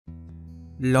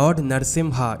Lord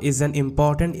Narsimha is an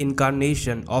important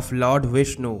incarnation of Lord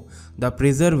Vishnu, the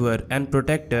preserver and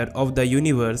protector of the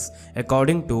universe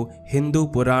according to Hindu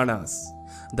Puranas.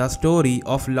 The story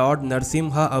of Lord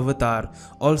Narsimha Avatar,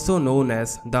 also known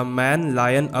as the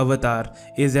Man-Lion Avatar,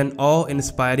 is an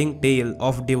awe-inspiring tale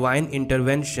of divine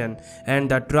intervention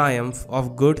and the triumph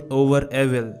of good over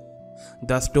evil.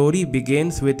 The story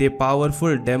begins with a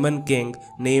powerful demon king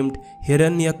named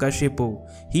Hiranyakashipu.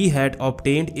 He had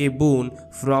obtained a boon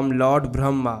from Lord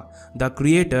Brahma, the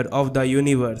creator of the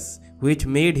universe, which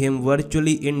made him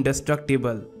virtually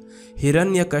indestructible.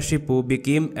 Hiranyakashipu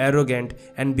became arrogant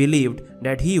and believed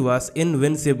that he was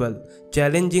invincible,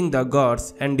 challenging the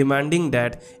gods and demanding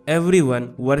that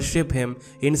everyone worship him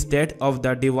instead of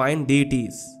the divine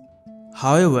deities.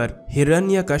 However,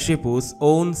 Hiranyakashipu's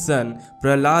own son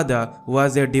Prahlada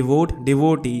was a devout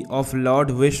devotee of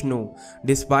Lord Vishnu.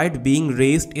 Despite being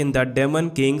raised in the demon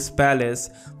king's palace,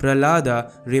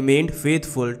 Prahlada remained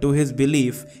faithful to his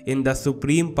belief in the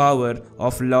supreme power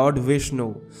of Lord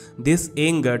Vishnu. This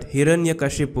angered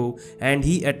Hiranyakashipu and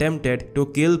he attempted to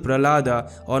kill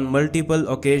Prahlada on multiple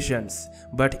occasions.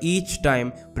 But each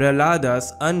time,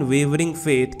 Prahlada's unwavering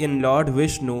faith in Lord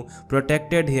Vishnu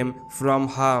protected him from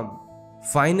harm.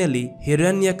 Finally,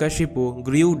 Hiranyakashipu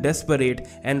grew desperate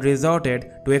and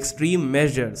resorted to extreme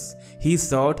measures. He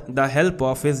sought the help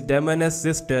of his demoness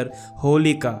sister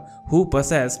Holika, who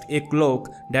possessed a cloak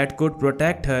that could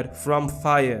protect her from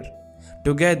fire.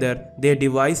 Together, they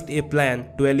devised a plan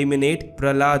to eliminate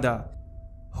Prahlada.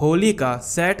 Holika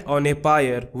sat on a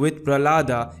pyre with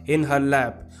Prahlada in her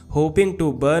lap, hoping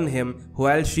to burn him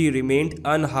while she remained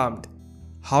unharmed.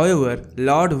 However,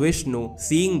 Lord Vishnu,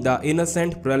 seeing the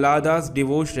innocent Prahlada's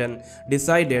devotion,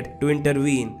 decided to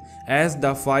intervene. As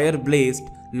the fire blazed,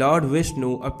 Lord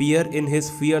Vishnu appeared in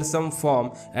his fearsome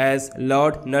form as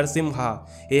Lord Narsimha,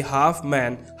 a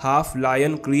half-man,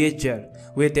 half-lion creature.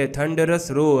 With a thunderous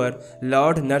roar,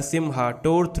 Lord Narsimha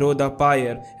tore through the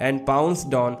pyre and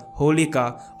pounced on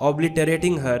Holika,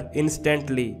 obliterating her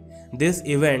instantly. This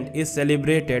event is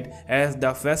celebrated as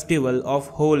the festival of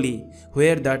Holi,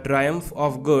 where the triumph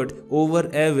of good over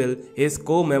evil is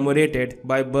commemorated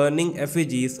by burning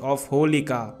effigies of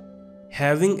Holika.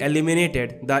 Having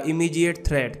eliminated the immediate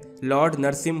threat, Lord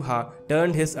Narsimha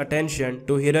turned his attention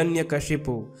to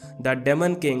Hiranyakashipu. The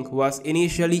demon king was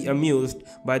initially amused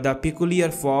by the peculiar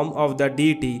form of the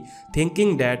deity,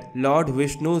 thinking that Lord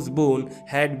Vishnu's boon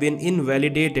had been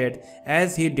invalidated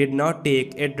as he did not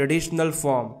take a traditional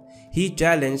form. He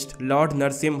challenged Lord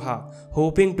Narsimha,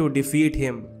 hoping to defeat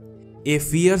him. A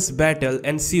fierce battle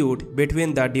ensued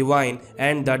between the divine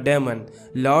and the demon.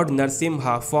 Lord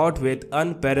Narsimha fought with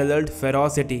unparalleled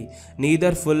ferocity,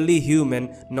 neither fully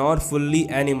human nor fully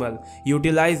animal,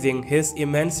 utilizing his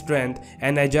immense strength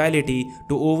and agility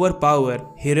to overpower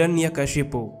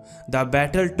Hiranyakashipu. The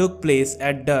battle took place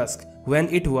at dusk, when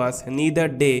it was neither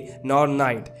day nor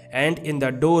night, and in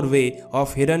the doorway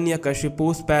of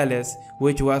Hiranyakashipu's palace,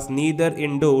 which was neither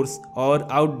indoors or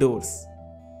outdoors.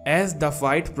 As the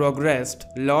fight progressed,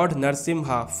 Lord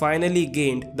Narsimha finally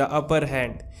gained the upper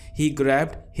hand. He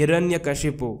grabbed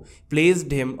Hiranyakashipu,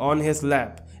 placed him on his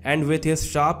lap, and with his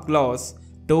sharp claws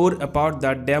tore apart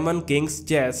the demon king's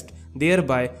chest,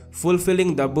 thereby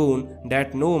fulfilling the boon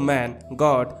that no man,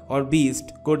 god, or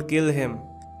beast could kill him.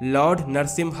 Lord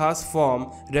Narsimha's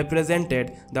form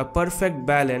represented the perfect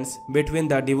balance between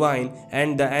the divine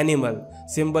and the animal,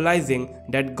 symbolizing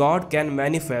that God can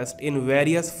manifest in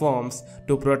various forms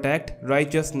to protect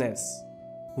righteousness.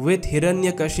 With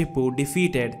Hiranyakashipu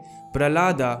defeated,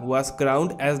 Prahlada was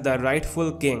crowned as the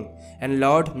rightful king, and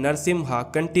Lord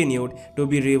Narsimha continued to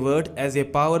be revered as a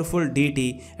powerful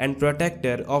deity and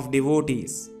protector of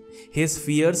devotees. His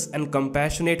fierce and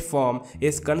compassionate form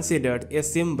is considered a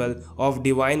symbol of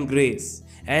divine grace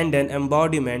and an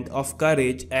embodiment of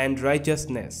courage and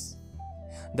righteousness.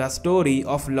 The story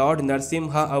of Lord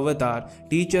Narsimha Avatar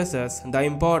teaches us the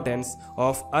importance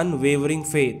of unwavering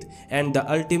faith and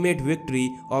the ultimate victory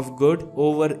of good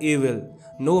over evil,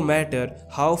 no matter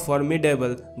how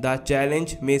formidable the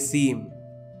challenge may seem.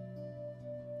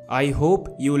 I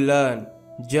hope you learn.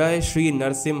 Jai Shri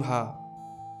Narsimha.